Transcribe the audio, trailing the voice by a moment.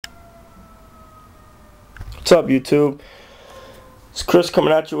What's up, YouTube? It's Chris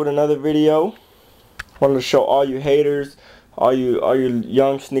coming at you with another video. Wanted to show all you haters, all you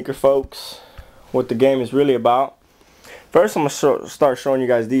young sneaker folks, what the game is really about. First, I'm gonna start showing you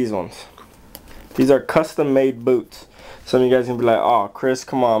guys these ones. These are custom made boots. Some of you guys gonna be like, "Oh, Chris,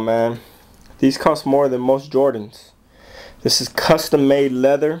 come on, man. These cost more than most Jordans." This is custom made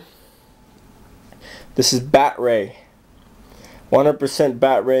leather. This is bat ray, 100%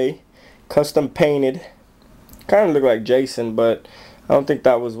 bat ray, custom painted. Kind of look like Jason, but I don't think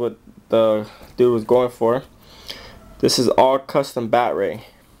that was what the dude was going for. This is all custom bat ray.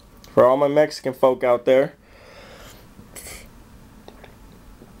 For all my Mexican folk out there,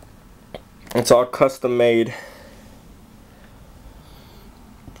 it's all custom made.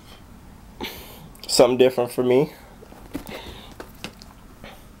 Something different for me.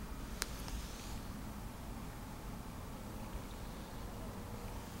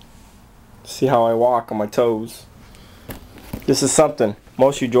 See how I walk on my toes. This is something.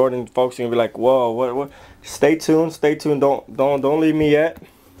 Most of you Jordan folks are gonna be like, "Whoa, what? Stay tuned, stay tuned. Don't leave me yet."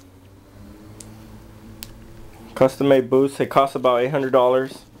 Custom made boots. They cost about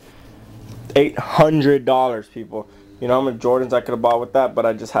 $800. $800, people. You know how many Jordans I could have bought with that, but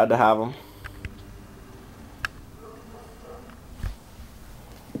I just had to have them.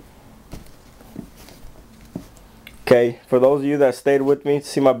 Okay, for those of you that stayed with me to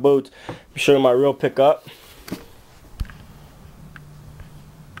see my boots, be sure my real pickup.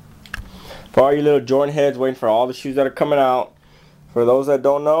 For all you little Jordan heads waiting for all the shoes that are coming out, for those that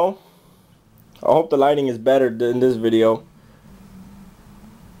don't know, I hope the lighting is better than this video.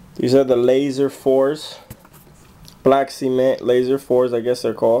 These are the LAZER 4s, black cement LAZER 4s, I guess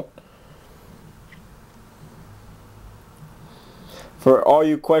they're called. For all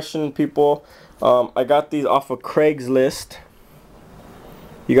you question people, I got these off of Craigslist.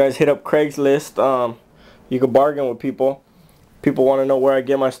 You guys hit up Craigslist. You can bargain with people. People want to know where I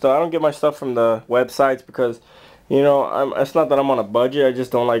get my stuff. I don't get my stuff from the websites because, you know, it's not that I'm on a budget. I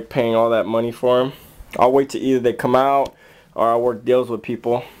just don't like paying all that money for them. I'll wait till either they come out or I work deals with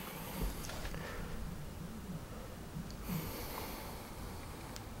people.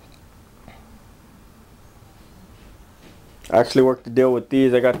 I actually worked a deal with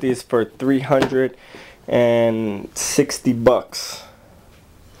these. I got these for $360.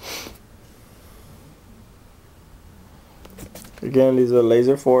 Again, these are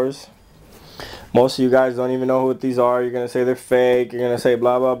LAZER 4s. Most of you guys don't even know what these are. You're gonna say they're fake. You're gonna say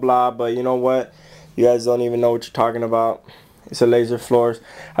blah blah blah. But you know what? You guys don't even know what you're talking about. It's a LAZER 4s.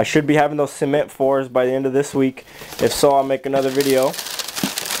 I should be having those cement 4s by the end of this week. If so, I'll make another video.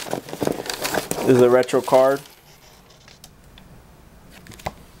 This is a retro card.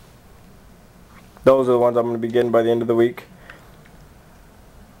 Those are the ones I'm going to be getting by the end of the week.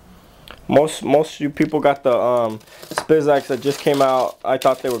 Most of you people got the SPIZIKes that just came out. I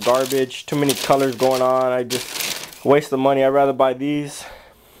thought they were garbage. Too many colors going on. I just waste the money. I'd rather buy these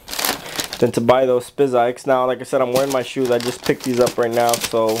than to buy those SPIZIKes. Now, like I said, I'm wearing my shoes. I just picked these up right now.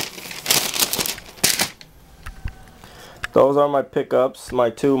 So those are my pickups. My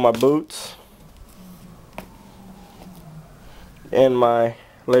boots. And my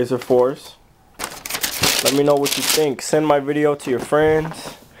LAZER 4s. Let me know what you think. Send my video to your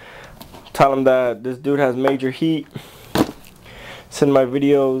friends. Tell them that this dude has major heat. Send my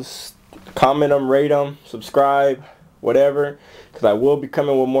videos. Comment them, rate them, subscribe, whatever. Because I will be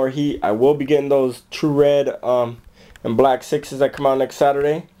coming with more heat. I will be getting those true red and black 6s that come out next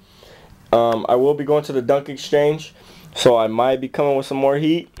Saturday. I will be going to the Dunk Exchange. So I might be coming with some more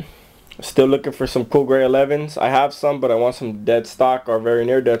heat. Still looking for some cool gray 11s. I have some, but I want some dead stock or very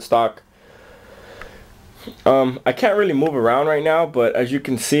near dead stock. I can't really move around right now, but as you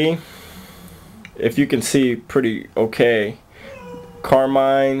can see, if you can see pretty okay,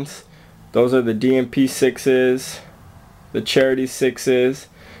 Carmines, those are the DMP 6s, the Charity 6s,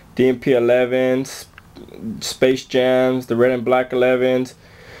 DMP 11s, Space Jams, the red and black 11s,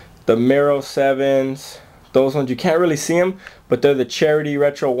 the Miro 7s. Those ones you can't really see them, but they're the Charity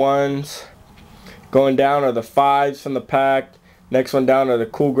retro ones. Going down are the 5s from the pack. Next one down are the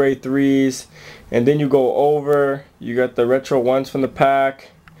cool gray 3s. And then you go over, you got the retro 1s from the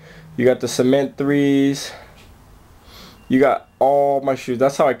pack. You got the cement 3s. You got all my shoes.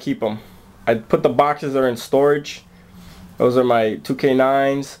 That's how I keep them. I put the boxes that are in storage. Those are my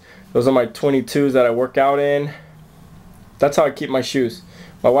 2K9s. Those are my 22s that I work out in. That's how I keep my shoes.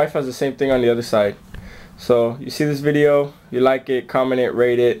 My wife has the same thing on the other side. So you see this video, you like it, comment it,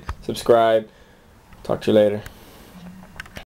 rate it, subscribe. Talk to you later.